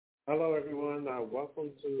Hello, everyone.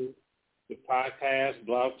 Welcome to the podcast,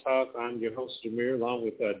 Blog Talk. I'm your host, Jamere, along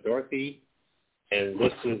with Dorothy, and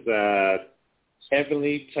this is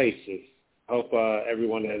Heavenly Places. I hope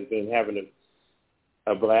everyone has been having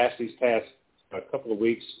a blast these past couple of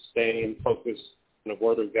weeks, staying focused on the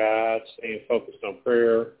Word of God, staying focused on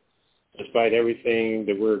prayer, despite everything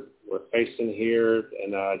that we're facing here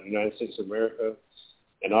in the United States of America,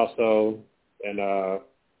 and also in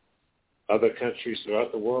other countries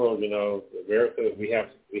throughout the world. America, we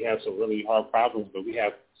have some really hard problems, but we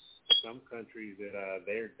have some countries that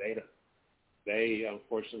they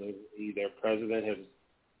unfortunately, their president has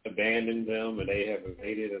abandoned them, and they have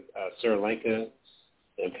invaded Sri Lanka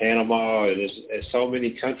and Panama, and there's so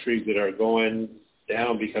many countries that are going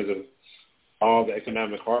down because of all the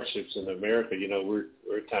economic hardships in America.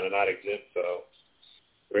 We're kind of not exempt, so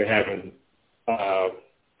we're having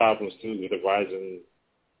problems too with the rising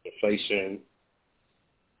inflation.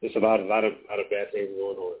 There's a lot of bad things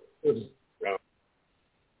going on.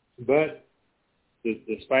 But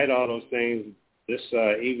despite all those things, this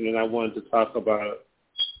evening I wanted to talk about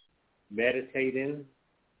meditating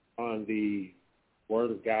on the Word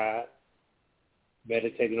of God,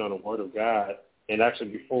 meditating on the Word of God. And actually,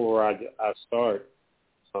 before I start,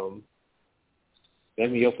 let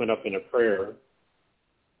me open up in a prayer.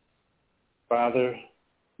 Father,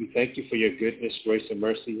 we thank you for your goodness, grace, and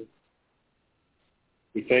mercy.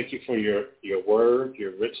 We thank you for your word,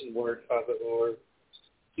 your written word, Father, Lord,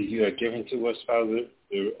 that you have given to us, Father,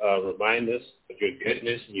 to remind us of your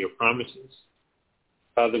goodness and your promises.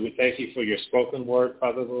 Father, we thank you for your spoken word,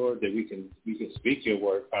 Father, Lord, that we can speak your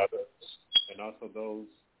word, Father, and also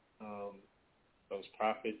those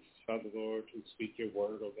prophets, Father, Lord, who speak your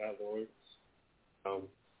word, oh God, Lord.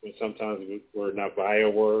 When sometimes we're not by your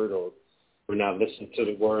word, or we're not listening to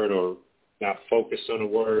the word, or not focused on the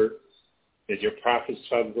word, that your prophets,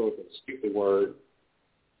 Father, Lord, can speak the word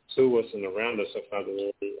to us and around us, oh Father,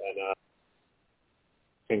 Lord, and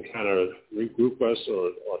can kind of regroup us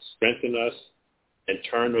or strengthen us and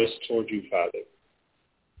turn us toward you, Father.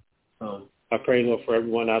 I pray, Lord, for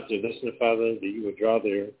everyone out there listening, Father, that you would draw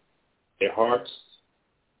their hearts,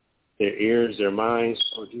 their ears, their minds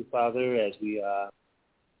toward you, Father, as we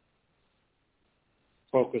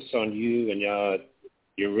focus on you and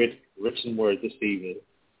your written word this evening,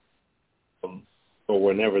 or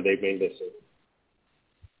whenever they may listen.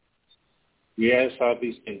 We ask all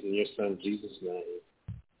these things in your Son, Jesus' name.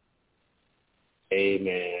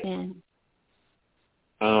 Amen.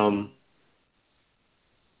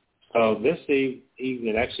 So this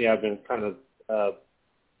evening, actually, I've been kind of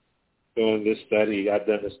doing this study. I've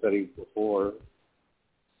done this study before,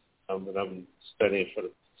 and I'm studying for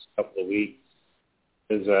the couple of weeks.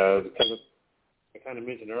 Because I kind of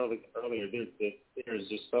mentioned earlier, there's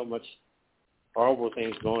just so much horrible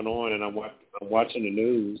things going on, and I'm watching the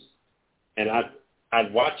news, and I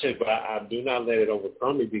watch it, but I do not let it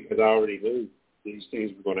overcome me, because I already knew these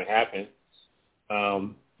things were going to happen.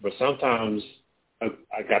 But sometimes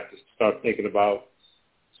I got to start thinking about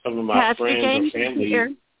some of my Pastor friends James or family.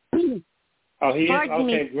 Here. Oh, he is? Pardon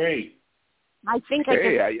Okay, me. great. I think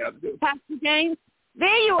Pastor James,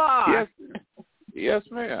 there you are. Yes,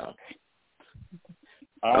 ma'am.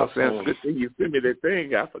 Awesome. That's good thing you sent me that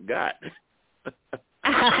thing. I forgot.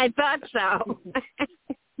 I thought so.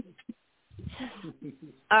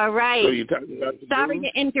 All right. So you talking about the Sorry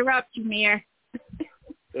news? to interrupt, Jamere.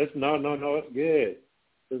 No, it's good.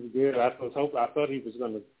 It's good. I thought he was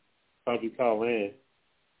going to probably call in.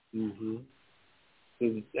 Mm-hmm.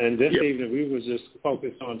 And this evening we was just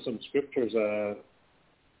focused on some scriptures,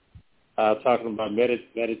 talking about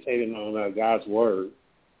meditating on God's word.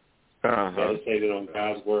 Meditating on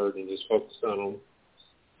God's word and just focused on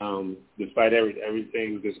them. Despite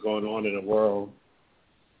everything that's going on in the world,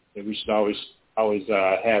 and we should always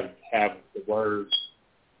have the word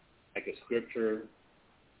like a scripture,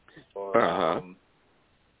 or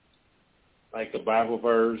like a Bible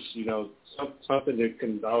verse, something that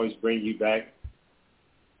can always bring you back.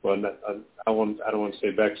 Well, I don't want to say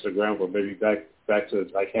back to the ground, but maybe back to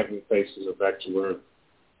like heavenly places, or back to where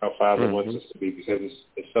our Father wants us to be, because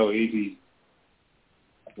it's so easy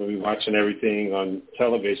when we're watching everything on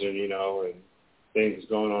television, and things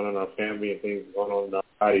going on in our family and things going on in our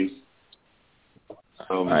bodies.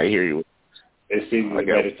 I hear you. It's easy to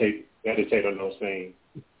meditate on those things.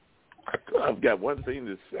 I've got one thing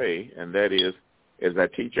to say, and that is, as I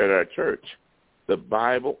teach at our church, the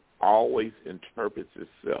Bible always interprets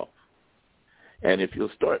itself. And if you'll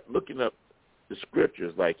start looking up the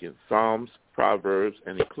scriptures, like in Psalms, Proverbs,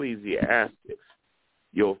 and Ecclesiastes,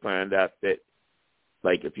 you'll find out that,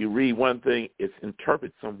 like, if you read one thing, it's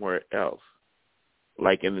interpreted somewhere else.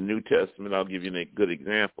 like in the New Testament, I'll give you a good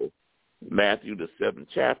example. Matthew, the 7th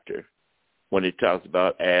chapter, when it talks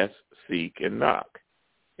about ask, seek, and knock.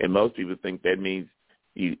 And most people think that means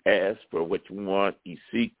you ask for what you want, you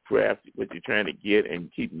seek perhaps what you're trying to get, and you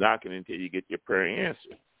keep knocking until you get your prayer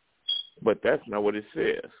answered. But that's not what it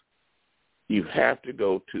says. You have to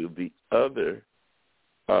go to the other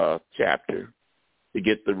chapter to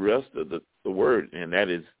get the rest of the word, and that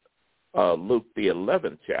is Luke, the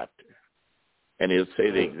 11th chapter. And it'll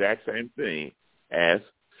say the exact same thing, ask,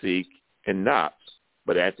 seek, and knock.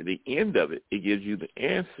 But at the end of it, it gives you the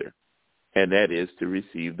answer, and that is to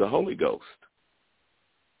receive the Holy Ghost.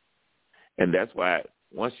 And that's why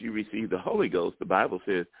once you receive the Holy Ghost, the Bible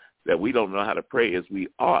says that we don't know how to pray as we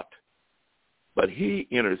ought, but he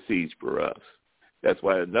intercedes for us. That's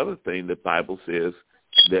why another thing the Bible says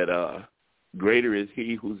that greater is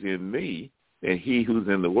he who's in me than he who's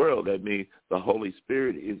in the world. That means the Holy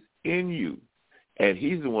Spirit is in you, and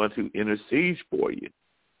he's the one who intercedes for you.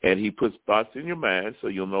 And he puts thoughts in your mind so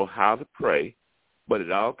you'll know how to pray, but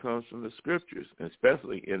it all comes from the Scriptures,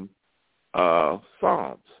 especially in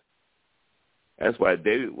Psalms. That's why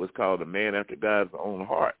David was called a man after God's own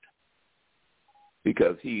heart,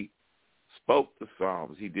 because he spoke the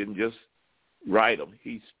Psalms. He didn't just write them.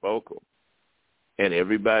 He spoke them. And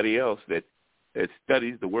everybody else that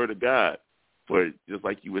studies the Word of God, for just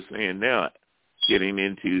like you were saying now, getting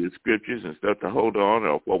into the Scriptures and stuff to hold on,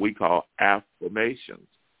 or what we call affirmations.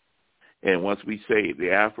 And once we say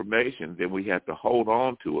the affirmation, then we have to hold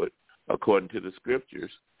on to it according to the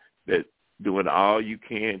Scriptures, that doing all you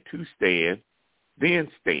can to stand, then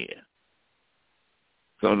stand.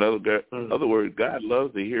 So in other words, God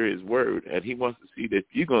loves to hear his word, and he wants to see that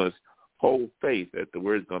you're going to hold faith that the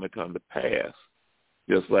word's going to come to pass.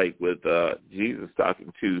 Just like with Jesus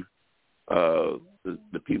talking to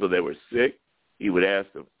the people that were sick, he would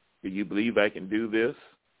ask them, do you believe I can do this?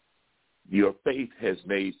 Your faith has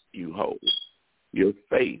made you whole. Your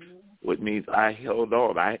faith, what means I held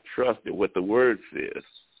on. I trusted what the word says.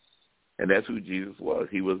 And that's who Jesus was.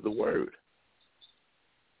 He was the word.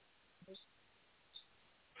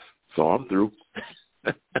 So I'm through.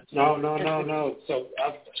 No. So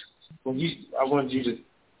I wanted you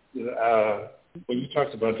to, when you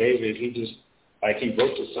talked about David, he just, like, he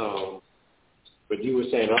wrote the song, but you were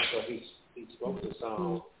saying also he spoke the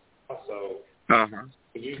song also. Uh-huh.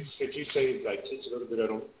 Could you say, like, teach a little bit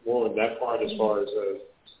more on that part as far as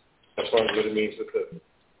what it means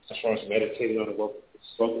as far as meditating on the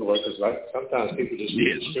spoken word? Because like sometimes people just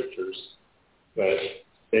read the scriptures, but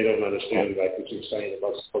they don't understand like what you're saying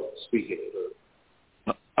about speaking it.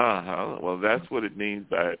 Uh-huh. Well, that's what it means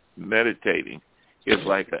by meditating. It's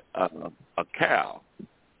like a cow.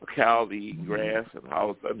 A cow will eat grass, and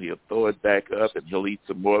all of a sudden he'll throw it back up, and he'll eat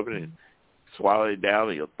some more of it and swallow it down,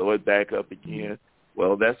 and he'll throw it back up again.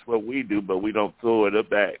 Well, that's what we do, but we don't throw it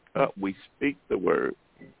back up. We speak the word.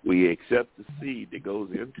 We accept the seed that goes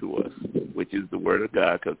into us, which is the word of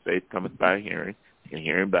God, because faith cometh by hearing, and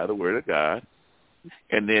hearing by the word of God.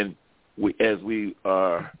 And then as we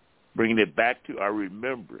are bringing it back to our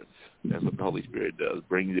remembrance, that's what the Holy Spirit does,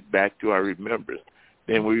 brings it back to our remembrance.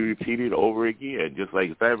 Then we repeat it over again. Just like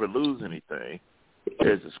if I ever lose anything,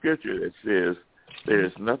 there's a scripture that says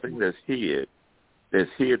there's nothing that's hid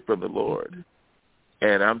from the Lord.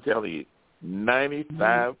 And I'm telling you,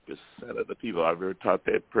 95% of the people I've ever taught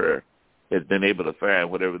that prayer has been able to find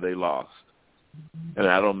whatever they lost. And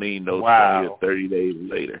I don't mean those 20 or 30 days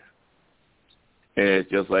later. And it's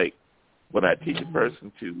just like when I teach a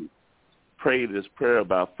person to pray this prayer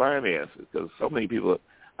about finances, because so many people,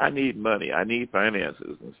 I need money, I need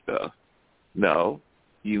finances and stuff. No,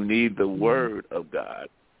 you need the word of God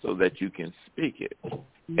so that you can speak it.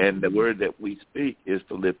 And the word that we speak is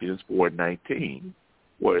Philippians 4:19,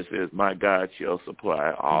 where it says, my God shall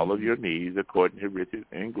supply all of your needs according to riches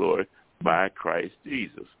and glory by Christ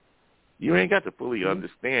Jesus. You ain't got to fully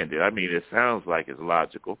understand it. I mean, it sounds like it's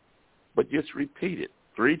logical, but just repeat it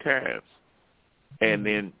 3 times. And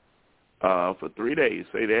then for 3 days,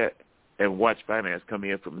 say that, and watch finance come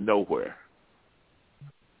in from nowhere.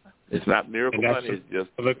 It's not miracle money. It's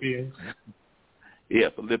just Philippians. Yeah,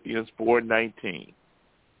 Philippians 4:19.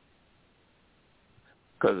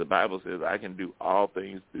 Because the Bible says I can do all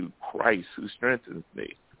things through Christ who strengthens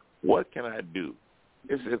me. What can I do?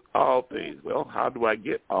 It says all things. Well, how do I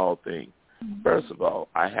get all things? First of all,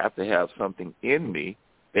 I have to have something in me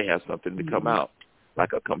that has something to come out,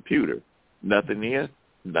 like a computer. Nothing in,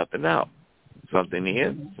 nothing out. Something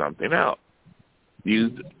in, something out.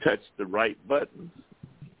 You touch the right buttons,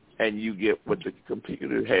 and you get what the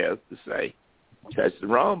computer has to say. Touch the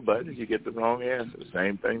wrong buttons, you get the wrong answer.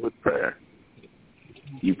 Same thing with prayer.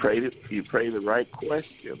 You pray the right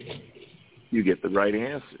question, you get the right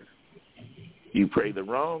answer. You pray the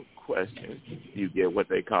wrong question, you get what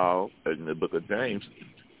they call, in the book of James,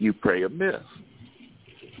 you pray amiss.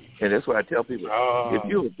 And that's why I tell people, if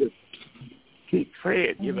you would just keep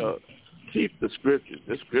praying, keep the scriptures.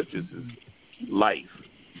 The scriptures is life.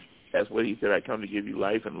 That's what he said, I come to give you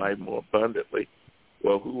life and life more abundantly.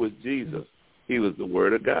 Well, who was Jesus? He was the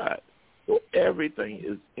Word of God. So everything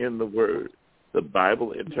is in the Word. The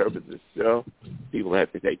Bible interprets itself. People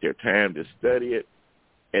have to take their time to study it.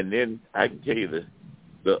 And then I can tell you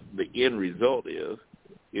the end result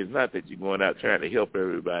is not that you're going out trying to help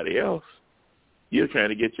everybody else. You're trying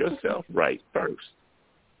to get yourself right first.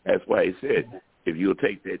 That's why he said, if you'll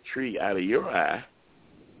take that tree out of your eye,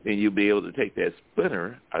 then you'll be able to take that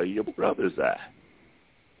splinter out of your brother's eye.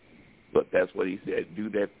 But that's what he said, do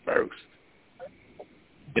that first.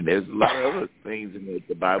 And there's a lot of other things in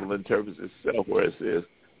the Bible interprets itself where it says,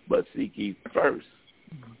 but seek ye first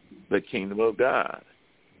the kingdom of God.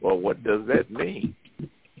 Well, what does that mean?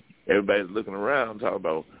 Everybody's looking around talking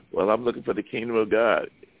about, well, I'm looking for the kingdom of God.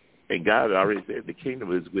 And God already said the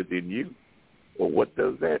kingdom is within you. Well, what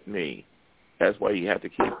does that mean? That's why you have to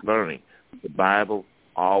keep learning. The Bible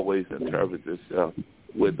always interprets itself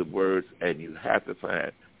with the words, and you have to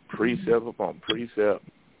find precept upon precept,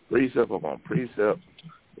 precept upon precept,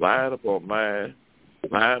 line upon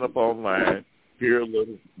line upon line, here a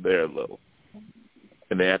little, there a little.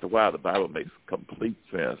 And then after a while, the Bible makes complete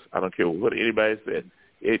sense. I don't care what anybody said.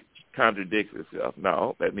 It contradicts itself.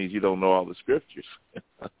 No, that means you don't know all the scriptures.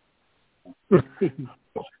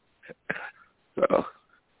 So,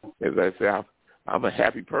 as I say, I'm a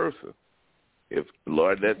happy person. If the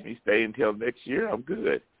Lord lets me stay until next year, I'm good.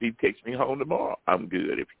 If he takes me home tomorrow, I'm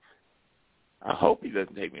good. I hope he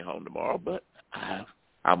doesn't take me home tomorrow, but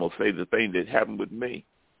I'm going to say the thing that happened with me.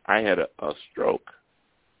 I had a stroke,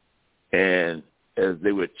 and as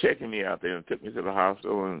they were checking me out there and took me to the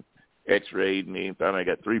hospital and x-rayed me and found I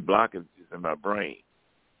got 3 blockages in my brain.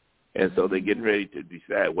 And so they're getting ready to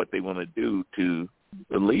decide what they want to do to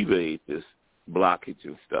alleviate this blockage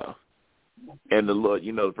and stuff. And the Lord,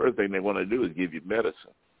 the first thing they want to do is give you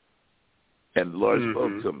medicine. And the Lord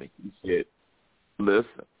spoke to me. He said,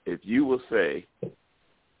 listen, if you will say,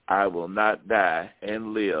 I will not die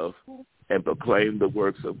and live and proclaim the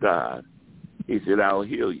works of God, he said, I'll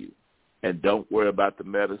heal you. And don't worry about the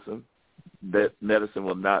medicine. That medicine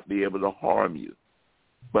will not be able to harm you.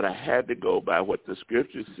 But I had to go by what the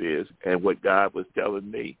scripture says and what God was telling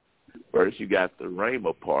me. First, you got the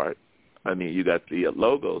rhema part. You got the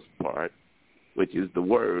logos part, which is the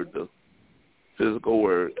word, the physical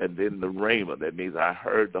word, and then the rhema. That means I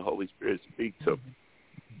heard the Holy Spirit speak to me.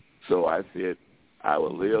 So I said, I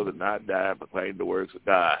will live and not die and proclaim the works of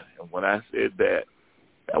God. And when I said that,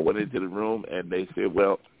 I went into the room, and they said,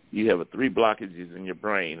 well, you have 3 blockages in your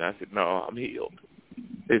brain. I said, no, I'm healed.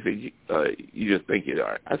 They said, you just think you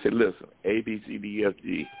are. I said, listen, A, B, C, D, E, F,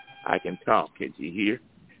 G, I can talk. Can't you hear?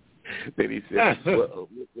 Then he said,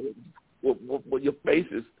 well, your face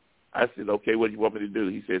is, I said, okay, what do you want me to do?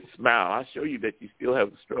 He said, smile. I'll show you that you still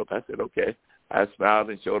have the stroke. I said, okay. I smiled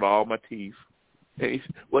and showed all my teeth. And he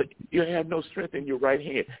said, well, you have no strength in your right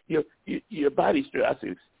hand. Your body's strength. I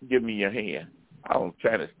said, give me your hand. I was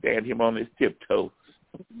trying to stand him on his tiptoes.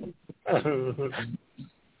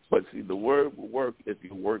 But see, the word will work if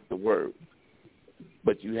you work the word.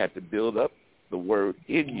 But you have to build up the word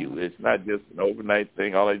in you. It's not just an overnight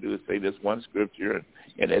thing. All I do is say this one scripture,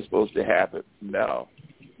 and that's supposed to happen. No.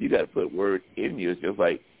 You got to put word in you. It's just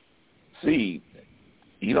like seed.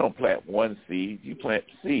 You don't plant one seed. You plant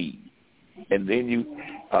seed. And then you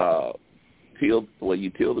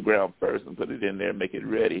till the ground first and put it in there, make it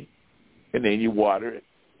ready. And then you water it,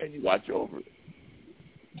 and you watch over it.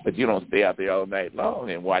 But you don't stay out there all night long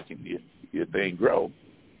and watching your thing grow.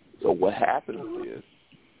 So what happens is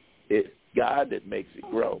it's God that makes it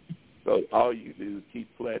grow. So all you do is keep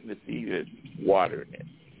planting the seed and watering it.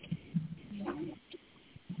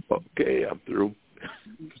 Okay, I'm through.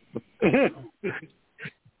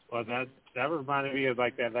 Well, that reminded me of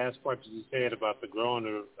like that last part you said about the growing.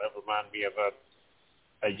 That reminded me of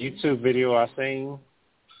a YouTube video I seen.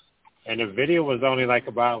 And the video was only like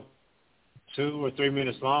about 2 or 3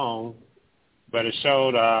 minutes long, but it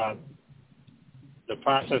showed the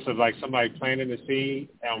process of like somebody planting the seed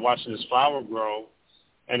and watching this flower grow.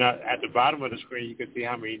 And at the bottom of the screen, you could see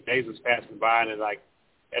how many days was passing by, and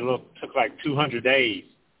it took like 200 days,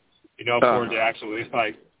 for it to actually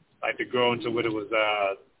like to grow into what it was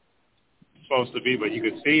supposed to be. But you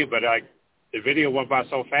could see it, but like the video went by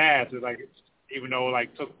so fast, it's like even though it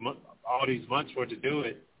like took all these months for it to do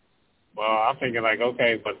it. Well, I'm thinking like,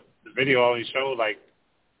 okay, but the video only showed like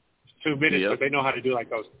 2 minutes, but they know how to do like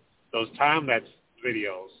those time-lapse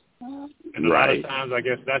videos. And a lot of times, I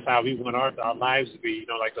guess that's how we want our lives to be,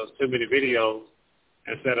 like those 2-minute videos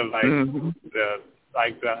instead of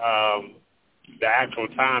like the actual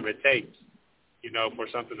time it takes, for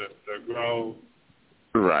something to grow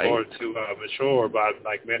or to mature by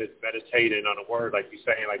like meditating on a word, like you're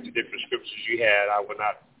saying, like the different scriptures you had. I will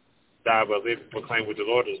not die but live and proclaim what the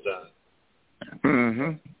Lord has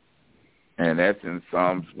done. And that's in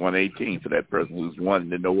Psalms 118 for that person who's wanting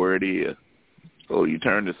to know where it is. So you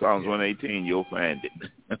turn to Psalms 118, you'll find it.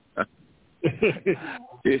 I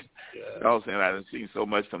was saying I've seen so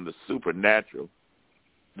much from the supernatural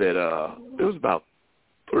that it was about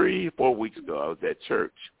 3-4 weeks ago. I was at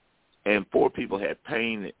church, and 4 people had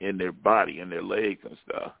pain in their body, in their legs and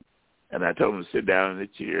stuff. And I told them to sit down in the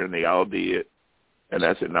chair, and they all did. And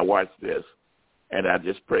I said, now watch this. And I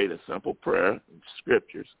just prayed a simple prayer,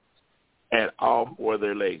 scriptures, and all 4 of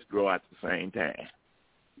their legs grow out at the same time.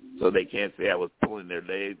 So they can't say I was pulling their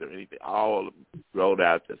legs or anything. All of them rolled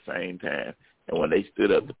out at the same time. And when they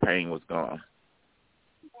stood up, the pain was gone.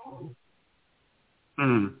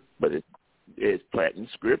 But it's planting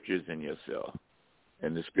scriptures in yourself.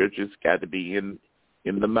 And the scriptures got to be in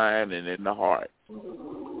the mind and in the heart.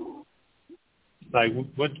 Like,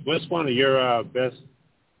 what's one of your best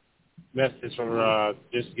methods for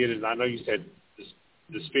just getting, I know you said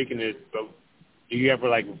the speaking it, but do you ever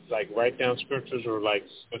like write down scriptures, or like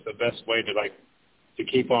what's the best way to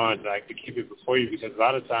keep on, like to keep it before you? Because a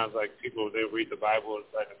lot of times, like people, they'll read the Bible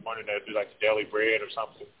like in the morning, they'll do like the daily bread or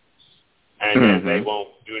something, and then they won't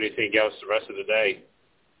do anything else the rest of the day.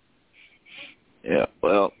 Yeah,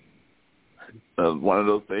 well, one of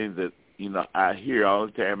those things that, I hear all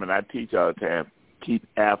the time and I teach all the time, keep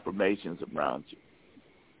affirmations around you.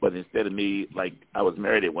 But instead of me, like I was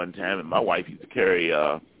married at one time and my wife used to carry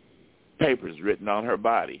papers written on her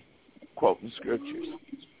body, quoting scriptures.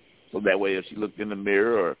 So that way if she looked in the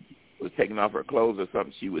mirror or was taking off her clothes or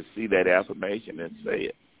something, she would see that affirmation and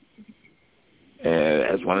say it. And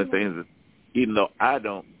that's one of the things that, even though I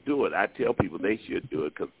don't do it, I tell people they should do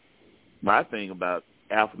it, because my thing about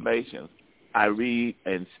affirmations, I read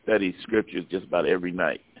and study scriptures just about every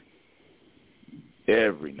night.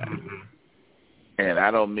 Every night. And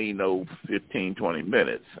I don't mean no 15, 20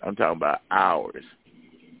 minutes. I'm talking about hours.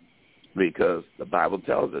 Because the Bible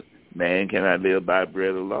tells us, man cannot live by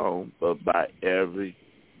bread alone, but by every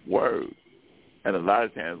word. And a lot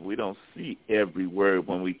of times we don't see every word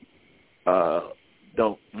when we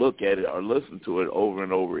don't look at it or listen to it over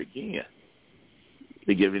and over again.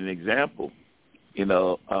 To give you an example, in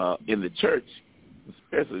the church,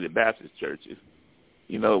 especially the Baptist churches,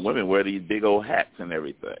 women wear these big old hats and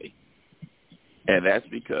everything. And that's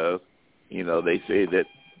because, they say that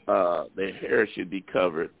their hair should be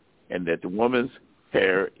covered and that the woman's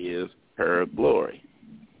hair is her glory.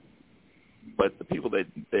 But the people that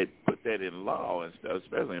put that in law and stuff,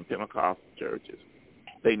 especially in Pentecostal churches,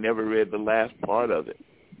 they never read the last part of it,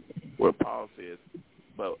 where Paul says,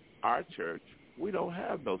 but our church, we don't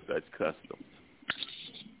have no such customs.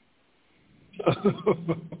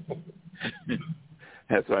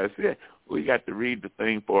 That's why I said we got to read the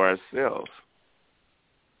thing for ourselves.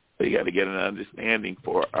 We got to get an understanding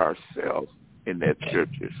for ourselves in that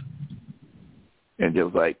scriptures. And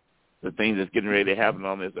just like the things that's getting ready to happen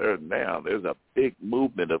on this earth now, there's a big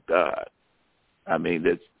movement of God. I mean,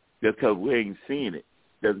 that's just because we ain't seen it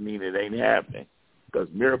doesn't mean it ain't happening, because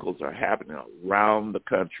miracles are happening around the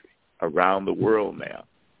country, around the world now.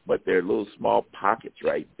 But they're little small pockets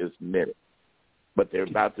right this minute. But they're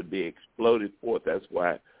about to be exploded forth. That's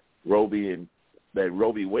why Roe v.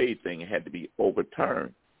 Wade thing had to be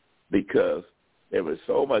overturned, because there was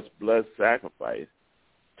so much blood sacrifice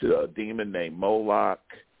to a demon named Moloch,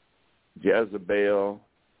 Jezebel,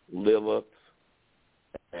 Lilith,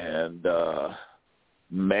 and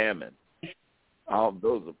Mammon. All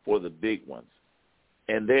those are for the big ones.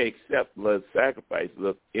 And they accept blood sacrifices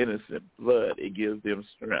of innocent blood. It gives them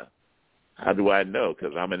strength. How do I know?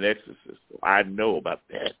 Because I'm an exorcist. So I know about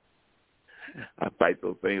that. I fight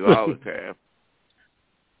those things all the time.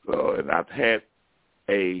 So, and I've had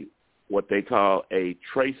what they call a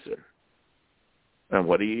tracer. And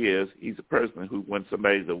what he is, he's a person who, when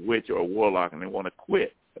somebody's a witch or a warlock and they want to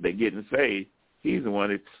quit, they're getting saved, he's the one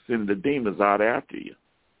that sends the demons out after you.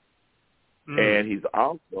 And he's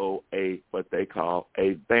also what they call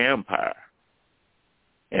a vampire.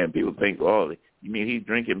 And people think, oh, you mean he's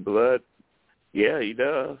drinking blood? Yeah, he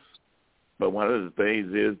does. But one of the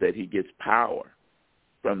things is that he gets power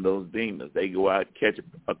from those demons. They go out and catch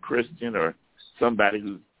a Christian or somebody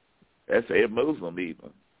who's, let's say a Muslim even,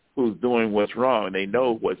 who's doing what's wrong, and they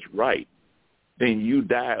know what's right. then you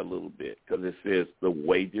die a little bit, because it says the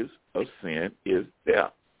wages of sin is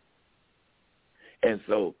death. And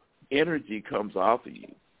so energy comes off of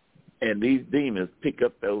you, and these demons pick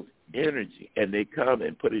up those energy, and they come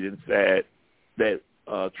and put it inside that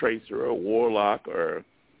tracer or warlock or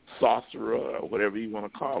sorcerer or whatever you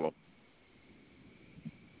want to call them.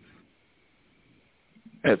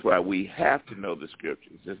 That's why we have to know the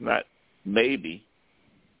scriptures. It's not maybe.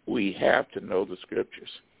 We have to know the scriptures.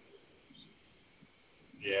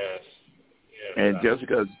 Yes. And just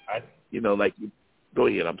because, go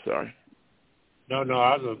ahead, I'm sorry. No,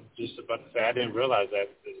 I was just about to say I didn't realize that's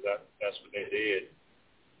what they did.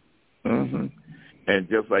 Mm-hmm. And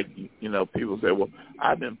just like, people say, well,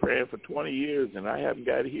 I've been praying for 20 years and I haven't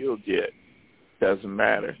got healed yet. Doesn't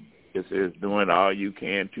matter. It says doing all you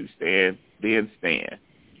can to stand, then stand.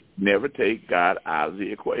 Never take God out of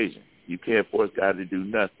the equation. You can't force God to do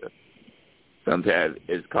nothing. Sometimes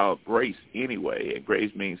it's called grace anyway, and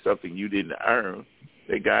grace means something you didn't earn,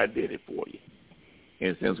 that God did it for you.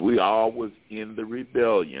 And since we all was in the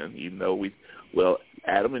rebellion, even though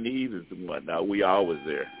Adam and Eve is the one. Now, we all was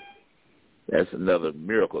there. That's another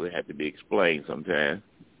miracle that had to be explained sometimes.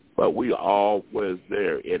 But we all was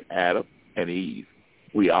there in Adam and Eve.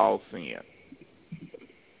 We all sinned.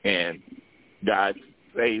 And God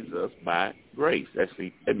saves us by grace.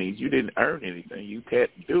 That means you didn't earn anything. You can't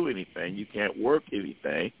do anything. You can't work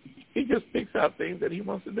anything. He just picks out things that he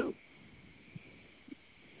wants to do.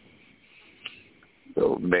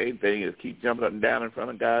 So the main thing is keep jumping up and down in front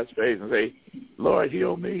of God's face and say, Lord,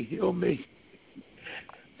 heal me, heal me.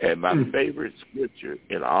 And my favorite scripture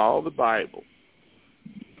in all the Bible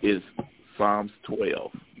is Psalms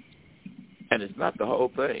 12. And it's not the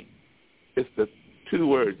whole thing. It's the 2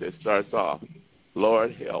 words that starts off,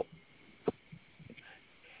 Lord, help.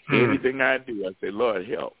 Anything I do, I say, Lord,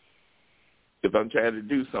 help. If I'm trying to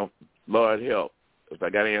do something, Lord, help. If I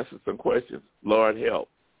got to answer some questions, Lord, help.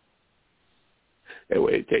 That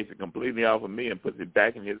way it takes it completely off of me and puts it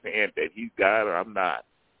back in his hand that he's God or I'm not.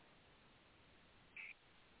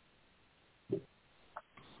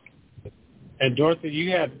 And Dorothy,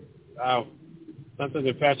 you had something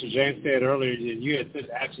that Pastor James said earlier. You had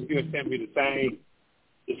sent me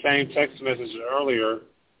the same text message earlier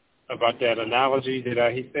about that analogy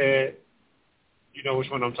that he said. You know which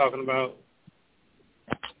one I'm talking about?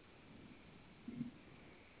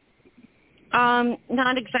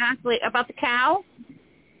 Not exactly. About the cow?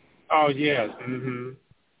 Oh, yes. Mm-hmm.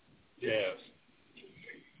 Yes.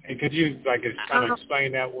 And could you kind of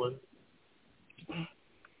explain that one?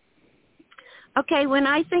 Okay, when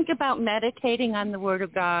I think about meditating on the Word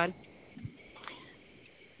of God,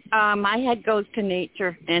 my head goes to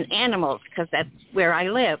nature and animals because that's where I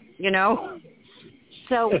live,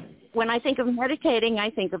 So when I think of meditating,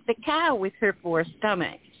 I think of the cow with her 4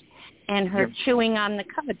 stomachs and her chewing on the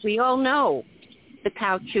cud. We all know the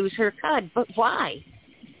cow chews her cud, but why?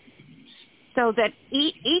 So that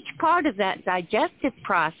each part of that digestive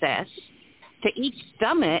process to each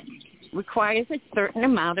stomach requires a certain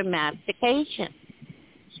amount of mastication.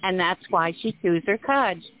 And that's why she chews her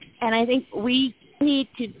cud. And I think we need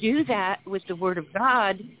to do that with the Word of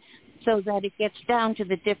God so that it gets down to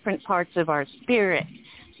the different parts of our spirit,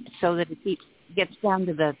 so that it gets down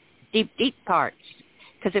to the deep, deep parts.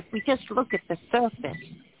 Because if we just look at the surface,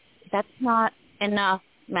 that's not enough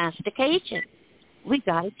mastication. We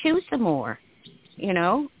got to chew some more,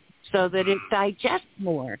 so that it digests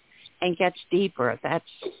more and gets deeper. That's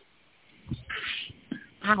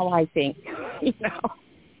how I think, Yes,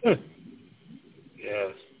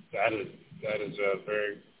 that is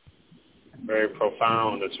very, very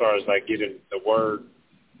profound as far as getting the Word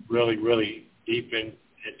really, really deep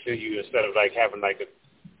into you, instead of having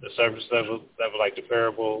the surface level like the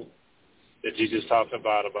parable that Jesus talked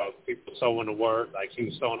about people sowing the Word, he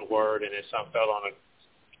was sowing the Word, and then some fell on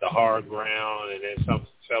the hard ground, and then some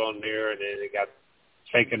fell on there, and then it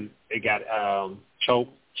got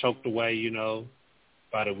choked away,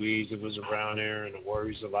 by the weeds that was around there and the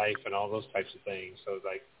worries of life and all those types of things. So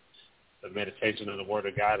the meditation on the Word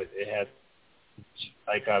of God, it had,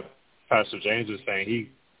 Pastor James was saying,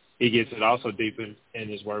 he gets it also deep in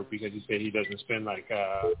his work, because he said he doesn't spend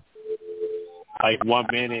 1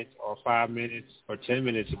 minute or 5 minutes or 10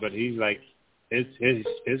 minutes, but he's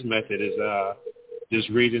his method is just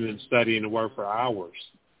reading and studying the Word for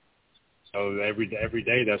hours. So every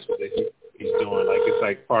day that's what he's doing.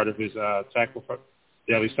 It's part of his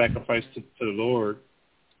daily sacrifice to the Lord.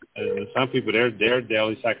 And some people, their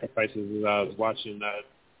daily sacrifices is watching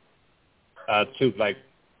too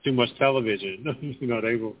much television.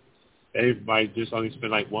 They might just only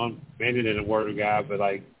spend 1 minute in the Word of God, but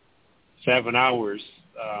 7 hours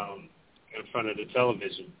in front of the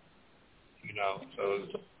television, you know. So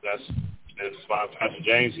that's why Pastor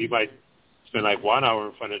James, he might spend like 1 hour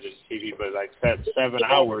in front of this TV, but like 7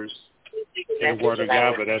 hours in the Word of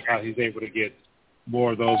God, but that's how he's able to get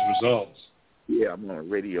more of those results. Yeah, I'm on a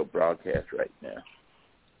radio broadcast right now.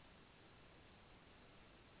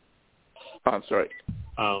 Oh, I'm sorry.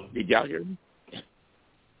 Did y'all hear me?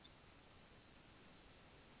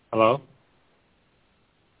 Hello?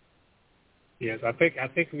 Yes, I think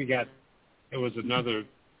we got, it was another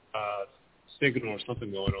signal or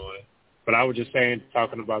something going on. But I was just saying,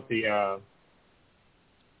 talking about the,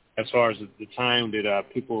 as far as the time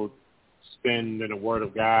that people spend in the Word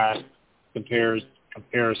of God,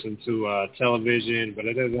 comparison to television, but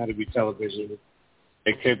it doesn't have to be television.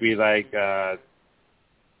 It could be like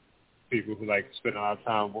people who like spend a lot of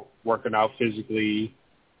time working out physically,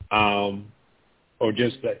 or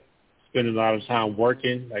just like spending a lot of time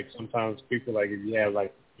working. Like sometimes people, like if you have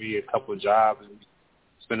like maybe a couple of jobs and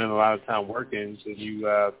spending a lot of time working, so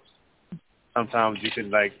you sometimes you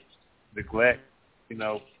can like neglect, you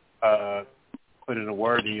know, put in a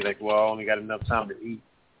word and you're like, well, I only got enough time to eat,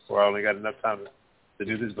 or I only got enough time to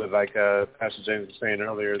do this. But like Pastor James was saying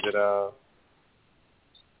earlier,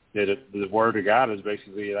 that the Word of God is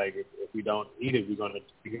basically like if we don't eat it, we're gonna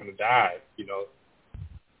die. You know,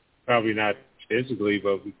 probably not physically,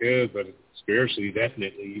 but we could, but spiritually,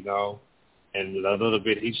 definitely. You know, and a little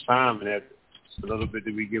bit each time, and that a little bit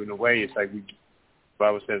that we're giving away. It's like the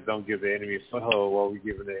Bible says, "Don't give the enemy a foothold." Well, we're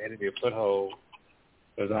giving the enemy a foothold.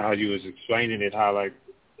 That's how you was explaining it. How like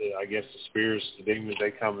I guess the spirits, the demons,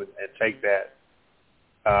 they come and take that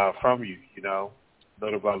from you. You know,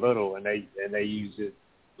 little by little, and they use it.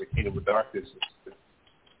 The kingdom of darkness,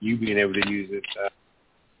 you being able to use it,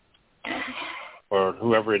 or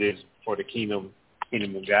whoever it is, for the kingdom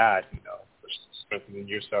of God, you know, for strengthening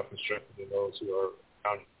yourself and strengthening those who are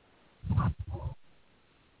around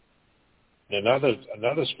you. And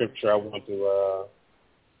another scripture I want to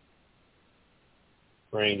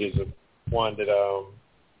bring is one that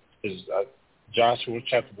is Joshua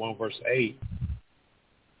chapter 1 verse 8.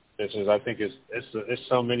 This is, I think it's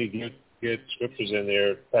so many good scriptures in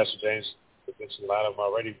there. Pastor James mentioned a lot of them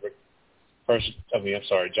already. But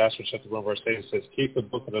Joshua chapter 1 verse 8 says, "Keep the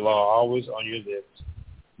book of the law always on your lips.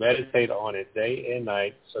 Meditate on it day and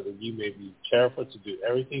night, so that you may be careful to do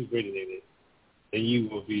everything written in it. Then you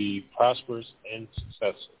will be prosperous and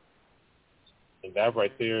successful." And that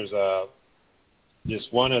right there is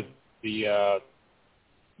just one of the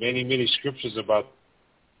many scriptures about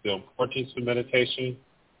the importance of meditation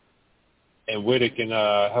and what it can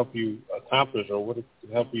help you accomplish, or what it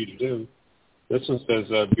can help you to do. This one says,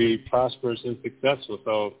 be prosperous and successful.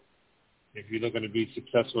 So if you're looking to be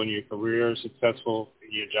successful in your career, successful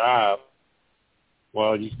in your job,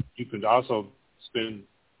 well, you can also spend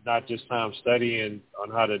not just time studying on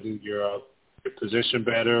how to do your position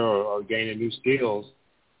better, or gaining new skills,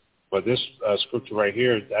 but this scripture right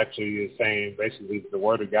here is actually saying basically the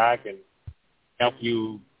Word of God can help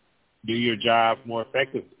you do your job more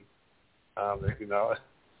effectively.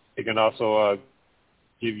 It can also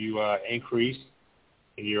give you increase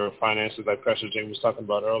in your finances, like Pastor James was talking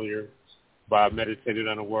about earlier, by meditating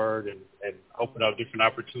on the Word and open up different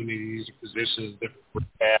opportunities, positions, different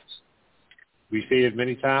paths. We see it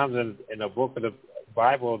many times in the book of the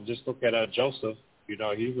Bible. Just look at Joseph. You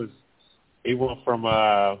know, he went from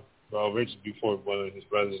originally before one of his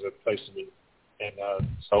brothers had placed him and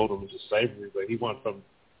sold him into slavery, but he went from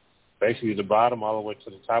basically the bottom all the way to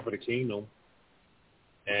the top of the kingdom,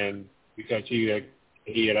 and because he had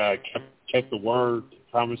kept the word, the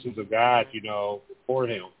promises of God, you know, before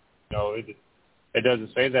him. You know, it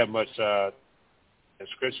doesn't say that much in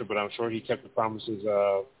Scripture, but I'm sure he kept the promises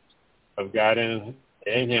of God in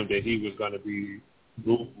him, that he was going to be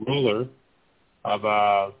ruler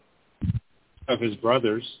of his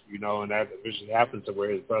brothers, you know, and that eventually happened to where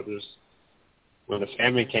his brothers, when the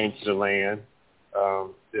famine came to the land,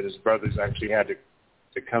 that his brothers actually had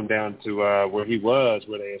to come down to where he was,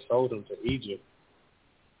 where they had sold him to Egypt.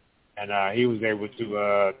 And he was able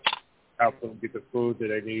to help them get the food that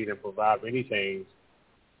they need and provide many things,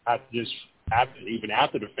 even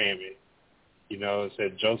after the famine. You know, it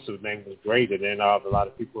said Joseph's name was great, and then a lot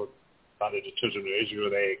of people, a lot of the children of Israel,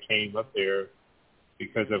 they came up there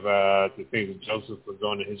because of the things that Joseph was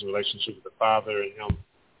doing in his relationship with the Father, and him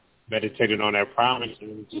meditating on that promise,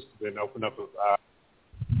 and it just then opened up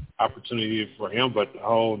opportunity for him, but the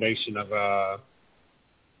whole nation of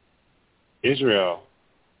Israel,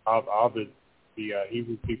 all the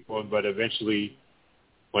Hebrew people. But eventually,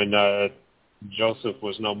 when Joseph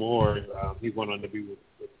was no more, he went on to be with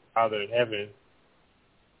the Father in heaven.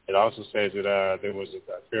 it also says that there was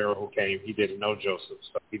a Pharaoh who came. He didn't know Joseph,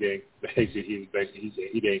 so he didn't. He said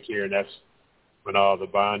he didn't care, and that's when all the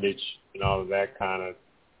bondage and all of that kind of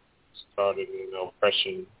started,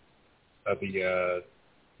 oppression of the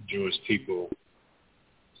Jewish people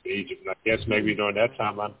to Egypt. And I guess maybe during that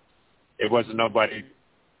time, it wasn't nobody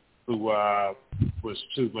who was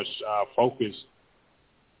too much focused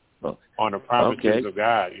on the promises of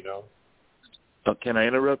God, Can I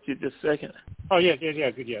interrupt you just a second? Oh, yeah, good, yeah.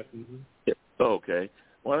 Mm-hmm. Yeah. Okay.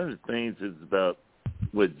 One of the things is about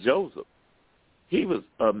with Joseph, he was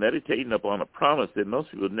meditating upon a promise that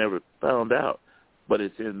most people never found out, but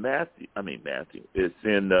it's in Matthew. It's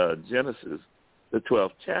in Genesis, the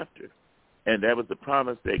 12th chapter, and that was the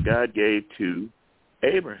promise that God gave to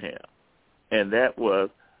Abraham, and that was,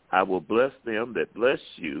 I will bless them that bless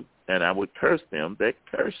you, and I will curse them that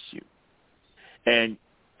curse you. And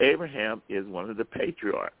Abraham is one of the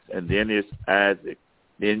patriarchs, and then it's Isaac,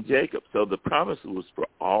 then Jacob. So the promise was for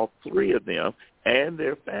all three of them and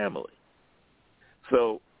their family.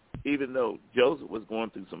 So even though Joseph was going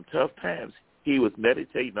through some tough times, he was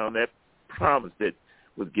meditating on that promise that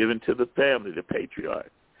was given to the family, the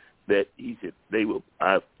patriarch, that he said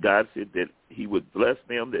God said that he would bless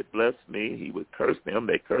them that bless me, he would curse them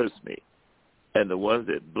that curse me. And the ones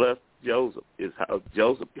that blessed Joseph is how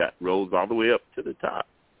Joseph rose all the way up to the top.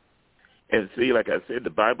 And see, like I said, the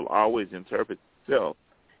Bible always interprets itself.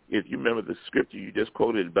 If you remember the scripture you just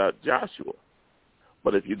quoted about Joshua,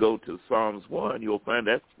 but if you go to Psalms 1, you'll find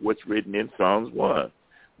that's what's written in Psalms 1.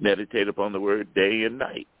 Meditate upon the word day and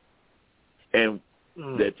night, and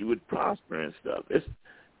that you would prosper and stuff. It's,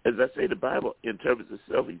 as I say, the Bible interprets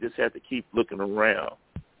itself. You just have to keep looking around.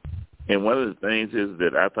 And one of the things is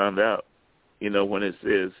that I found out, when it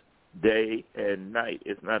says day and night,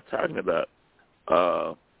 it's not talking about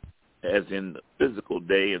as in the physical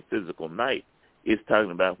day and physical night. It's talking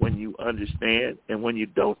about when you understand and when you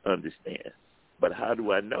don't understand. But how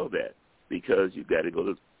do I know that? Because you've got to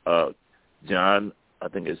go to John, I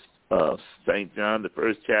think it's St. John, the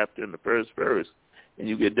first chapter and the first verse, and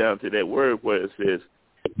you get down to that word where it says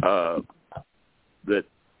that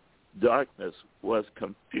darkness was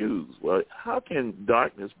confused. Well, how can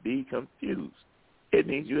darkness be confused? It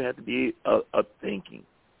means you have to be a thinking,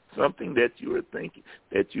 something that you are thinking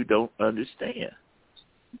that you don't understand.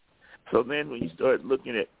 So then when you start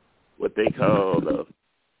looking at what they call,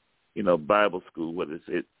 Bible school, whether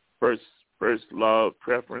it's first law of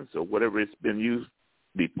preference or whatever it's been used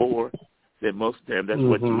before, then most of the time that's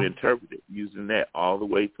what you interpret it, using that all the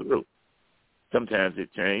way through. Sometimes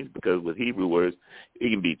it changes because with Hebrew words, it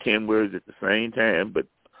can be 10 words at the same time, but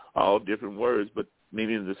all different words, but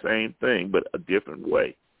meaning the same thing, but a different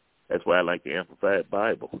way. That's why I like the Amplified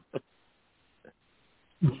Bible.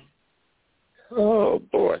 Oh,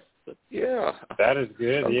 boy. But yeah. That is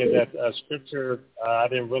good. Okay. Yeah, that scripture, I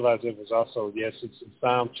didn't realize it was also, yes, it's in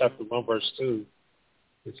Psalm chapter 1, verse 2.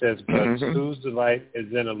 It says, but whose delight is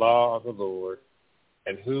in the law of the Lord,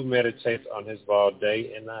 and who meditates on his law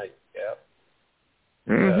day and night? Yeah.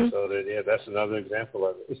 Yeah, so that's another example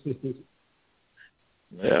of it.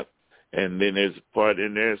 Yeah. And then there's a part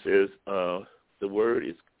in there that says the word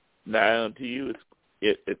is nigh unto you,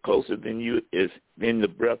 it's closer than you, it's in the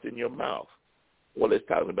breath in your mouth. Well, it's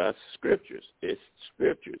talking about scriptures. It's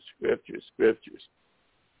scriptures.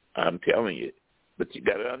 I'm telling you. But you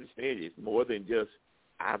got to understand, it's more than just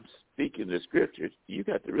I'm speaking the scriptures. You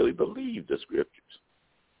got to really believe the scriptures.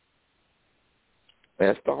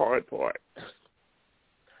 That's the hard part.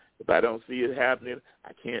 If I don't see it happening,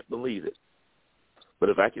 I can't believe it. But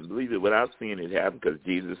if I can believe it without seeing it happen, because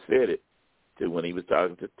Jesus said it to when he was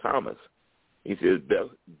talking to Thomas, he says,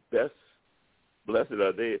 blessed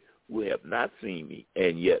are they who have not seen me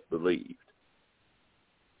and yet believed.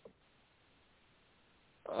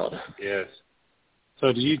 Yes.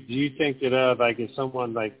 So do you think that like if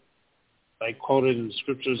someone like quoted in the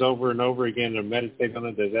scriptures over and over again or meditate on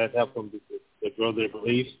it, does that help them to grow their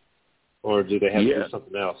belief, or do they have to do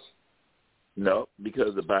something else? No,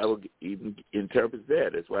 because the Bible even interprets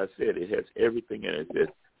that. That's why I said it has everything in it. It says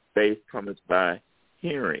faith comes by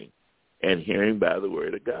hearing, and hearing by the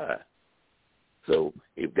word of God. So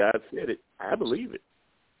if God said it, I believe it.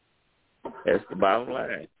 That's the bottom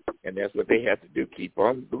line. And that's what they have to do. Keep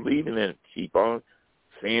on believing in it. Keep on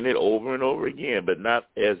saying it over and over again, but not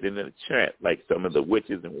as in a chant like some of the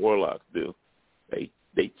witches and warlocks do.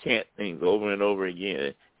 They chant things over and over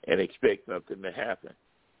again and expect something to happen.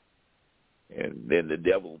 And then the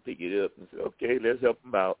devil will pick it up and say, okay, let's help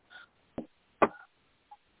them out.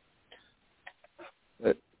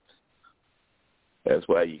 That's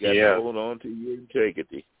why you got to hold on to your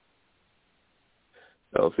integrity.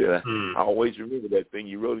 So see, I always remember that thing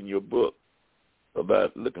you wrote in your book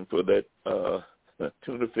about looking for that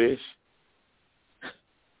tuna fish.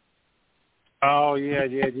 Oh, yeah.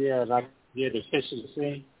 Like, the fish of the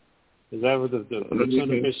sea. Is that what the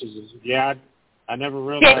tuna fish is? Yeah, I never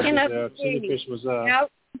realized that the tuna fish was... Nope.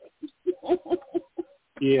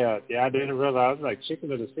 Yeah, I didn't realize. I was like,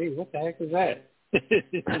 chicken of the sea, what the heck is that?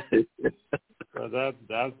 So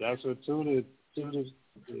that's what tuna is,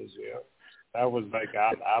 yeah. That was like,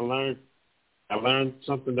 I learned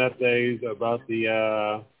something that day about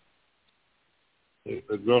the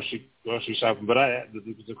grocery shopping. But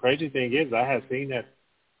the crazy thing is, I had seen that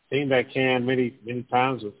can many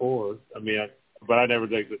times before. I mean, but I never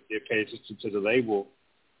did pay attention to the label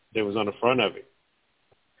that was on the front of it.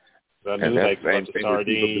 So I knew like about the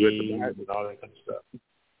sardines and all that kind of stuff.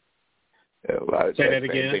 Yeah, Say that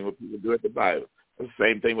again. Same thing what people do with the Bible. The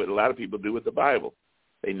same thing what a lot of people do with the Bible.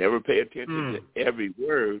 They never pay attention to every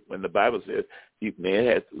word when the Bible says man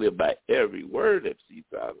has to live by every word that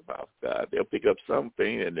proceeds out of the mouth of God. They'll pick up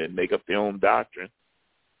something and then make up their own doctrine.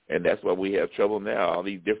 And that's why we have trouble now, all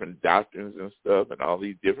these different doctrines and stuff and all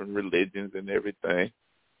these different religions and everything.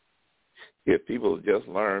 If people just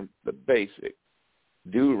learn the basic,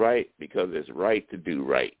 do right because it's right to do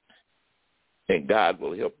right. And God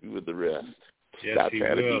will help you with the rest. Yes, He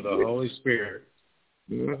will. The Holy Spirit.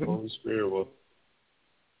 The Holy Spirit will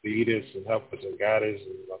lead us and help us and guide us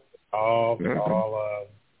and all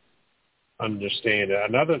understand it.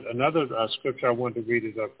 Another scripture I wanted to read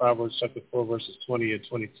is Proverbs chapter 4, verses 20 and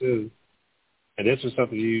 22. And this is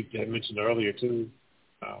something you had mentioned earlier, too.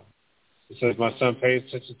 It says, my son, pay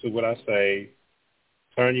attention to what I say.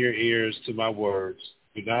 Turn your ears to my words.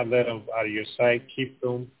 Do not let them out of your sight. Keep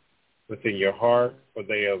them within your heart, for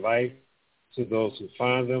they are life to those who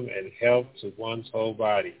find them and health to one's whole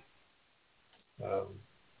body.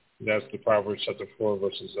 That's the Proverbs chapter 4,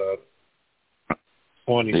 verses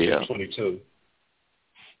 20 to 22.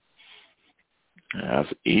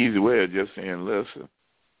 That's an easy way of just saying, listen,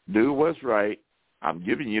 do what's right. I'm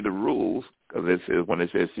giving you the rules, because it says, when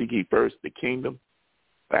it says seek ye first the kingdom,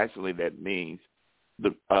 actually that means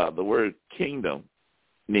the word kingdom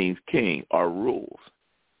means king or rules.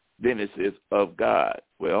 Then it says of God.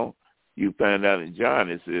 Well, you find out in John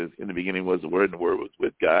it says in the beginning was the Word and the Word was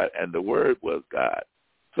with God and the Word was God.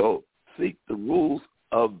 So seek the rules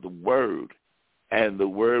of the Word and the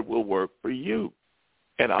Word will work for you.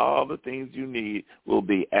 And all the things you need will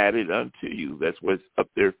be added unto you. That's what's up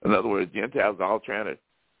there. In other words, Gentiles are all trying to,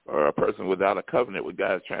 or a person without a covenant with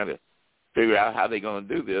God is trying to figure out how they're going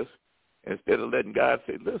to do this instead of letting God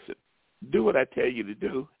say, listen, do what I tell you to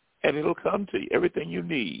do, and it'll come to you, everything you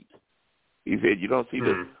need. He said, you don't see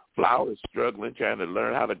the flowers struggling, trying to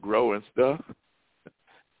learn how to grow and stuff,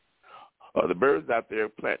 or the birds out there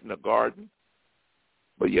planting a garden,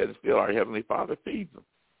 but yet still our Heavenly Father feeds them.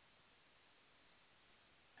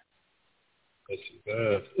 Yes, He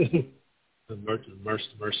does.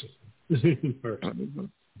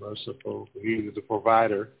 Merciful. He is the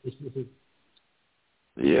provider.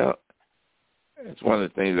 Yeah. It's one of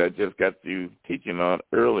the things I just got through teaching on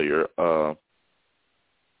earlier,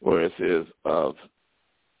 where it says,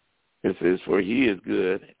 for He is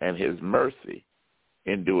good and His mercy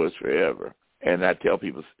endures forever. And I tell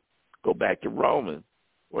people, go back to Romans,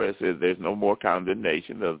 where it says there's no more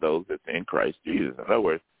condemnation of those that's in Christ Jesus. In other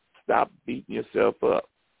words, stop beating yourself up.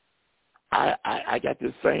 I got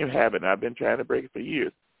this same habit, and I've been trying to break it for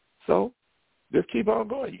years. So just keep on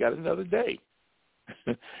going. You got another day.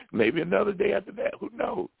 Maybe another day after that. Who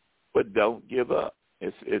knows? But don't give up.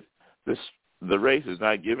 The race is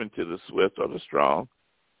not given to the swift or the strong,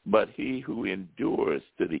 but he who endures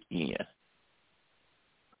to the end.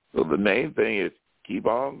 So the main thing is keep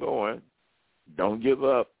on going. Don't give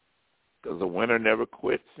up, because a winner never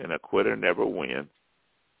quits and a quitter never wins,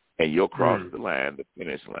 and you'll cross the line, the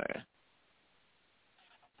finish line.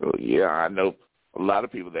 So, yeah, I know a lot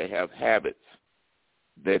of people that have habits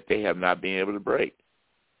that they have not been able to break.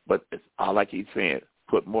 But it's all I keep saying,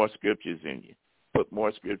 put more scriptures in you. Put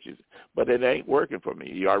more scriptures. But it ain't working for me.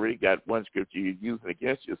 You already got one scripture you're using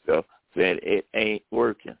against yourself saying it ain't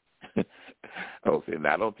working. Okay,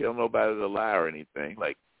 now I don't tell nobody to lie or anything.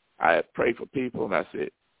 Like, I pray for people, and I said,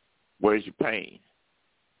 where's your pain?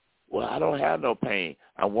 Well, I don't have no pain.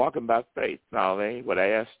 I'm walking by faith. No, that ain't what I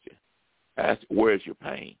asked you. I asked you, where's your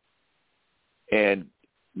pain? And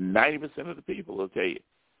 90% of the people will tell you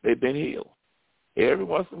they've been healed. Every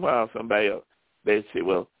once in a while, somebody else, they say,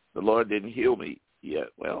 well, the Lord didn't heal me yet.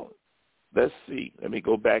 Well, let's see. Let me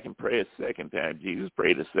go back and pray a second time. Jesus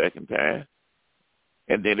prayed a second time.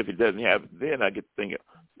 And then if it doesn't happen, then I get to thinking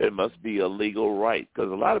it must be a legal right,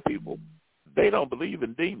 because a lot of people, they don't believe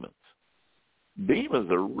in demons.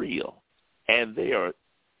 Demons are real, and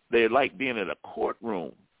they're like being in a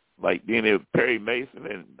courtroom, like being in Perry Mason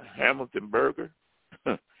and Hamilton Berger.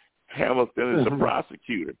 Hamilton is the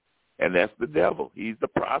prosecutor, and that's the devil. He's the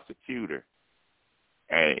prosecutor.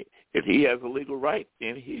 And if he has a legal right,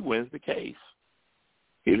 then he wins the case.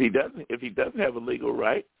 If he doesn't have a legal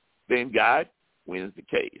right, then God wins the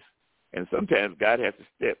case. And sometimes God has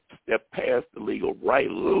to step past the legal right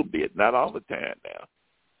a little bit, not all the time now,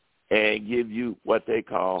 and give you what they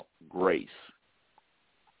call grace.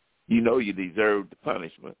 You know you deserve the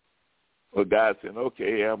punishment. Well, God said,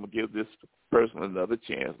 okay, I'm going to give this person another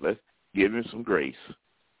chance. Let's give him some grace.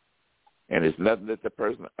 And it's nothing that the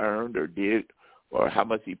person earned or did or how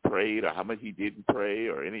much he prayed or how much he didn't pray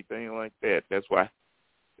or anything like that. That's why,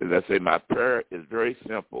 as I say, my prayer is very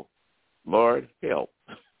simple. Lord, help.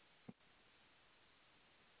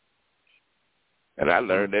 And I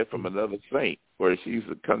learned that from another saint where she used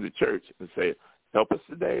to come to church and say, help us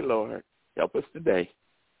today, Lord. Help us today.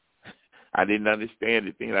 I didn't understand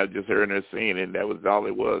the thing. I just heard her saying, and that was all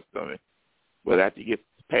it was to me. But after you get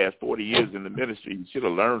past 40 years in the ministry, you should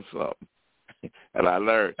have learned something. And I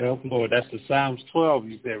learned. Help, Lord. That's the Psalms 12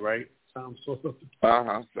 you said, right? Psalms 12.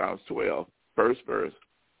 Psalms 12, first verse.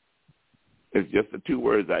 It's just the two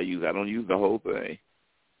words I use. I don't use the whole thing.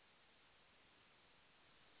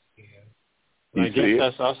 Yeah. I guess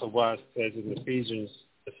that's also why it says in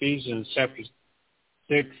Ephesians chapter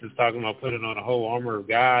 6 is talking about putting on the whole armor of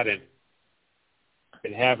God and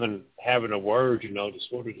having a word, the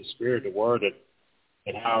sword of the Spirit, the word,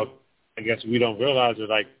 and how I guess we don't realize it.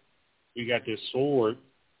 Like we got this sword,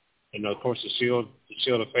 and of course the shield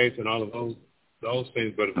of faith, and all of those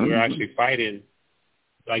things. But if we're actually fighting,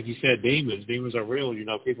 like you said, demons are real.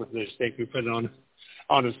 People just think we put it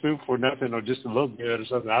on a suit for nothing or just to look good or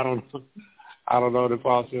something. I don't know the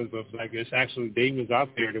process, but like it's actually demons out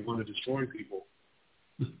there that want to destroy people.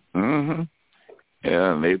 Mm-hmm.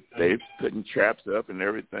 Yeah, and they putting traps up and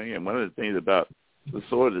everything. And one of the things about the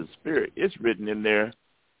sword of the Spirit, it's written in there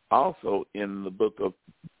also in the book of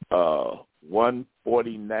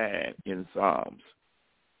 149 in Psalms,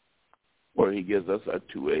 where he gives us a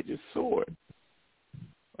two-edged sword.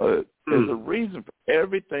 There's a reason for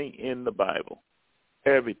everything in the Bible.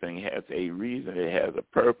 Everything has a reason. It has a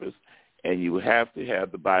purpose, and you have to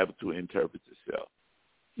have the Bible to interpret itself.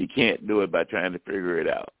 You can't do it by trying to figure it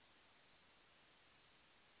out.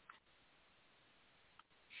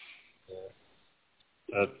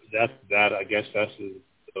 That I guess that's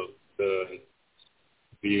the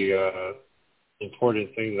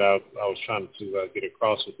important thing that I was trying to get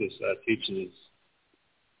across with this teaching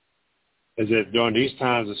is that during these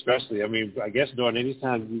times, especially, I mean, I guess during any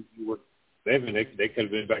time you were living, they could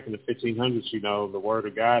have been back in the 1500s. The Word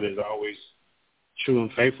of God is always true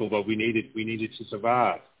and faithful, but we needed to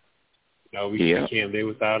survive. We can't live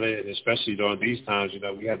without it, and especially during these times,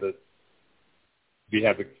 we have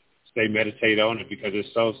to stay meditate on it because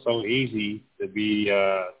it's so easy to be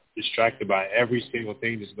distracted by every single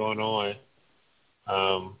thing that's going on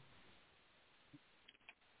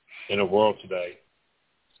in the world today.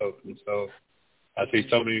 So I see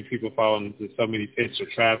so many people falling into so many pits or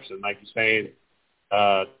traps, and like you're saying,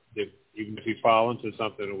 even if you fall into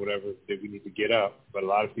something or whatever, that we need to get up. But a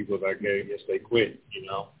lot of people, I guess, they quit.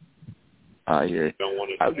 I hear. They don't want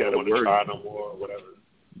to try no more or whatever.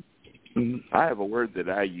 I have a word that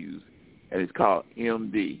I use, and it's called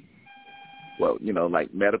MD. Well,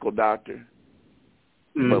 like medical doctor.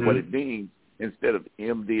 Mm-hmm. But what it means, instead of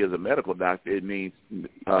MD as a medical doctor, it means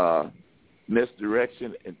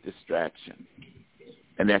misdirection and distraction.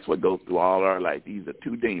 And that's what goes through all our life. These are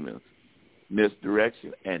two demons,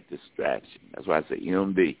 misdirection and distraction. That's why I say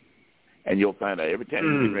MD. And you'll find out every time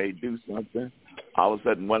you get ready to do something, all of a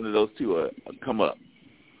sudden one of those two will come up.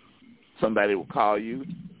 Somebody will call you,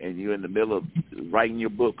 and you're in the middle of writing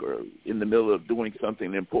your book or in the middle of doing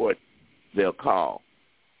something important. They'll call.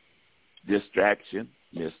 Distraction,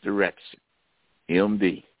 misdirection.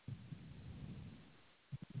 MD.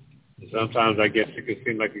 Sometimes I guess it could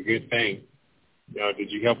seem like a good thing.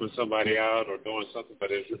 Did you helping somebody out or doing something,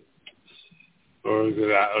 but or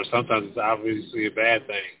sometimes it's obviously a bad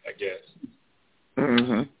thing, I guess.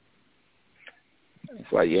 Mm-hmm.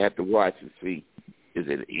 That's why you have to watch and see. Is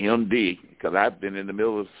it MD? Because I've been in the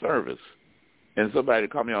middle of service, and somebody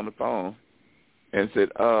called me on the phone and said,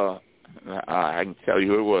 I can tell you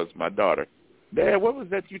who it was, my daughter. Dad, what was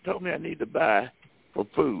that you told me I need to buy for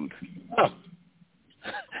food? Oh.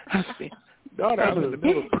 I said, daughter, I'm in the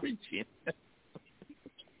middle of preaching.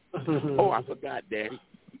 Oh, I forgot, Daddy.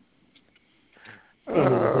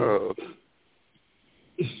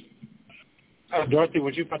 Dorothy,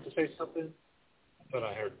 were you about to say something? I thought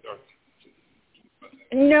I heard Dorothy.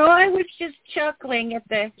 No, I was just chuckling at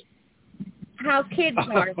how kids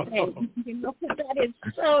are. You know, that is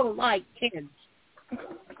so like kids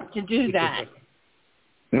to do that.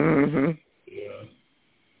 Mhm. Yeah.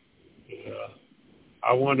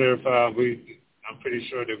 I wonder if I'm pretty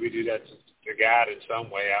sure that we do that to God in some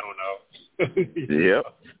way. I don't know. Yep.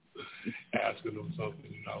 Asking them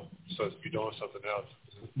something, supposed to be doing something else.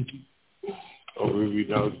 Or we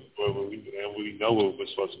know what we're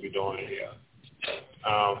supposed to be doing. Yeah.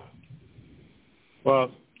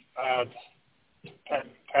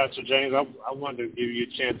 Pastor James, I wanted to give you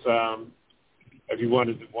a chance. If you want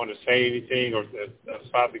to say anything, or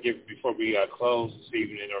Father give before we close this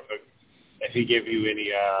evening, or if he give you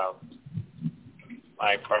any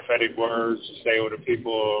like prophetic words to say with the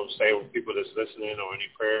people, or say with people that's listening, or any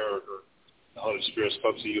prayer, or the Holy Spirit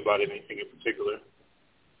spoke to you about anything in particular.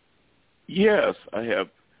 Yes, I have.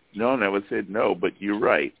 No, I would say no, but you're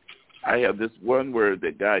right. I have this one word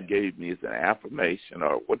that God gave me. It's an affirmation,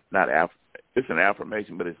 or what's not affirmation. It's an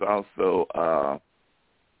affirmation, but it's also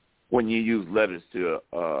when you use letters to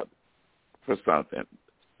for something.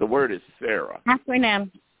 The word is Sarah. Acronym.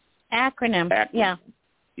 Yeah.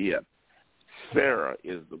 Yeah. Sarah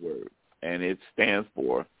is the word, and it stands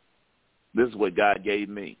for, this is what God gave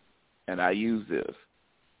me, and I use this.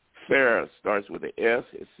 Sarah starts with an S,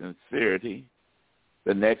 it's sincerity.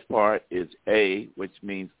 The next part is A, which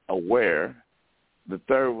means aware. The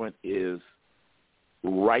third one is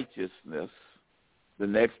righteousness. The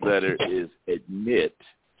next letter is admit.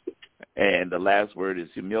 And the last word is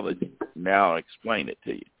humility. Now I'll explain it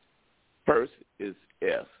to you. First is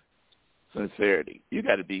S, sincerity. You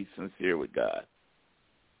got to be sincere with God.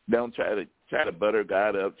 Don't try to butter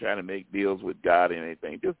God up, try to make deals with God and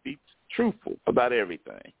anything. Just be truthful about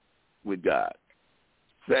everything with God.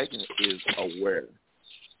 Second is aware.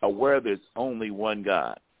 Aware there's only one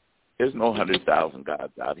God. There's no 100,000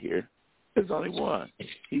 gods out here. There's only one.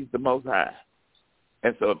 He's the Most High.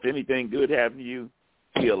 And so if anything good happened to you,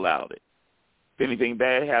 he allowed it. If anything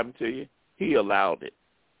bad happened to you, he allowed it.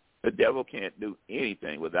 The devil can't do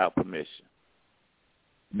anything without permission.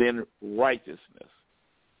 Then righteousness.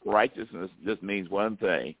 Righteousness just means one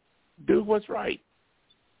thing. Do what's right.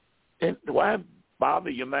 And why bother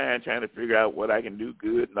your mind trying to figure out what I can do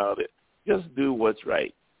good and all that? Just do what's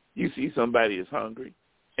right. You see somebody is hungry,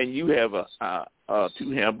 and you have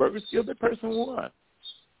 2 hamburgers, give the person one.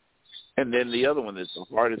 And then the other one is the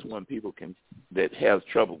hardest one that has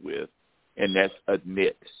trouble with, and that's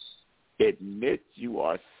admit. Admit you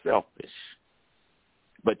are selfish,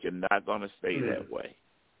 but you're not going to stay that way.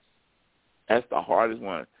 That's the hardest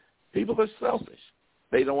one. People are selfish.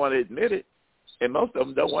 They don't want to admit it, and most of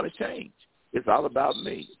them don't want to change. It's all about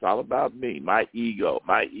me. It's all about me, my ego,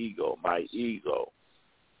 my ego, my ego.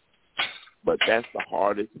 But that's the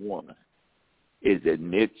hardest one, is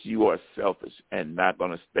admit you are selfish and not going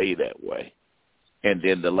to stay that way. And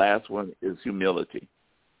then the last one is humility.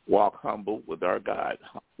 Walk humble with our God.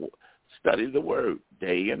 Study the word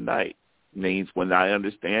day and night. Means when I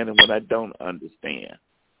understand and when I don't understand.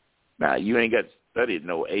 Now, you ain't got to study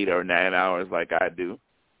no 8 or 9 hours like I do,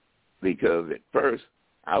 because at first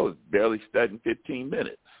I was barely studying 15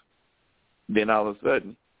 minutes. Then all of a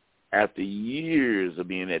sudden, after years of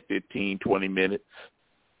being at 15, 20 minutes,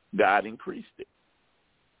 God increased it.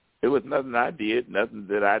 It was nothing I did, nothing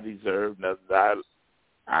that I deserved, nothing that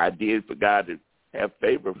I did for God to have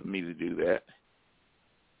favor for me to do that.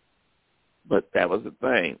 But that was the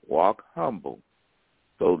thing. Walk humble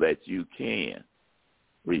so that you can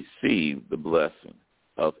receive the blessing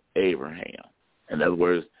of Abraham. In other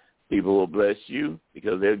words, people will bless you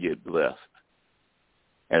because they'll get blessed.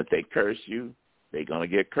 And if they curse you, they're going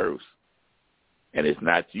to get cursed. And it's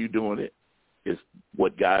not you doing it. It's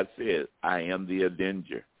what God says. I am the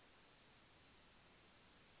avenger.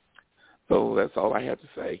 So that's all I have to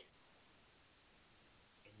say.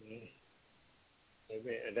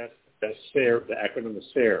 Amen. And that's Sarah, the acronym is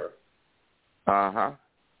Sarah. Uh-huh.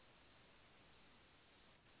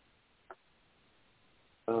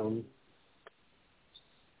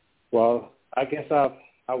 Well, I guess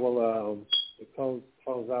I will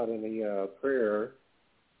close out in the prayer.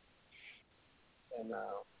 And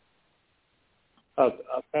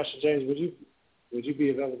Pastor James, would you be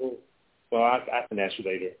available? Well, I can ask you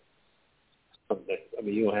later. I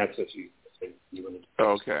mean, you don't have to. If you want to.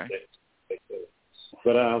 Okay.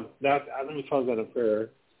 But now let me close out in prayer.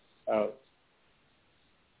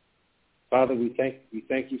 Father, we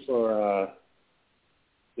thank you for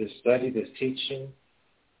this study, this teaching.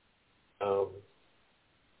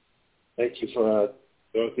 Thank you for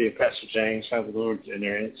Dorothy and Pastor James, Father Lord, and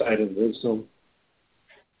their insight and wisdom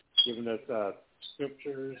giving us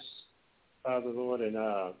scriptures, Father, Lord, and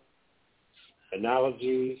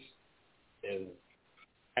analogies and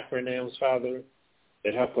acronyms, Father,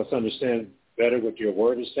 that help us understand better what your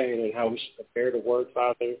word is saying and how we should compare the word,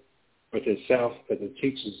 Father, with itself, because it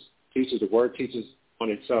teaches the word teaches on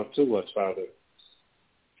itself to us, Father.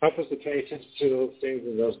 Help us to pay attention to those things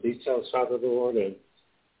and those details, Father, Lord,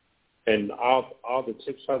 and all the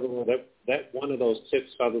tips, Father, Lord, that one of those tips,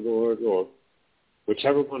 Father, Lord, or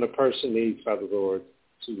whichever one a person needs, Father, Lord,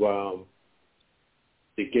 to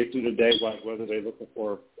get through the day, whether they're looking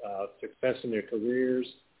for success in their careers,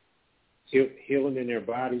 healing in their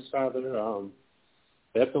bodies, Father.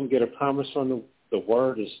 Let them get a promise from the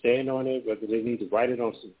word and stand on it, whether they need to write it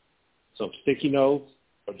on some sticky notes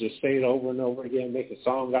or just say it over and over again, make a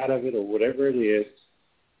song out of it or whatever it is.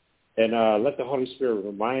 And let the Holy Spirit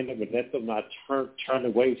remind them and let them not turn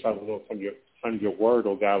away, Father, Lord, from your word,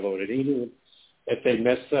 oh God, Lord. And even if they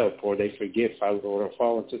mess up or they forget, Father, Lord, or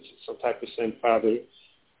fall into some type of sin, Father,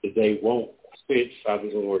 that they won't quit, Father,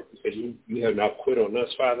 Lord, because you have not quit on us,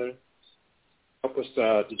 Father. Help us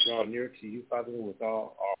to draw near to you, Father, with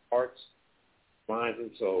all our hearts, minds,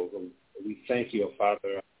 and souls. And we thank you,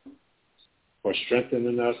 Father, for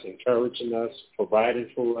strengthening us, encouraging us, providing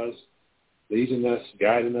for us, leading us,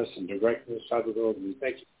 guiding us, and directing us, Father, Lord. And we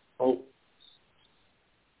thank you for the hope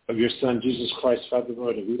of your Son, Jesus Christ, Father,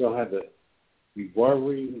 Lord, and we don't have to be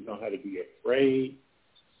worried. We don't have to be afraid.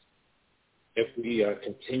 If we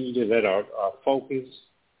continue to let our focus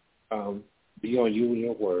be on you and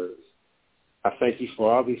your words. I thank you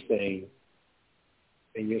for all these things.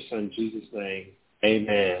 In your Son, Jesus' name,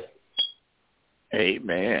 amen.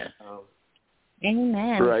 Amen.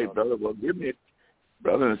 Amen. Right, brother. Well,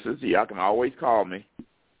 brother and sister, y'all can always call me.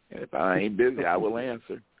 And if I ain't busy, I will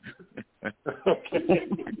answer. Okay.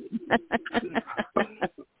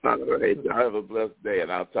 All right. Y'all have a blessed day,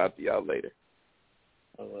 and I'll talk to y'all later.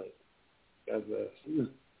 All right. God bless.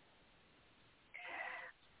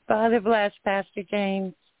 Father bless Pastor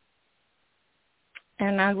James.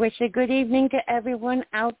 And I wish a good evening to everyone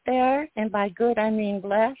out there. And by good, I mean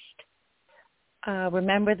blessed.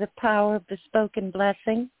 Remember the power of the spoken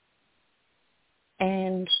blessing.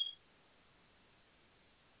 And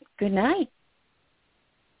good night.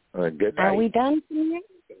 Good night. Are we done tonight?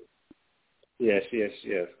 Yes.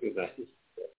 Good night.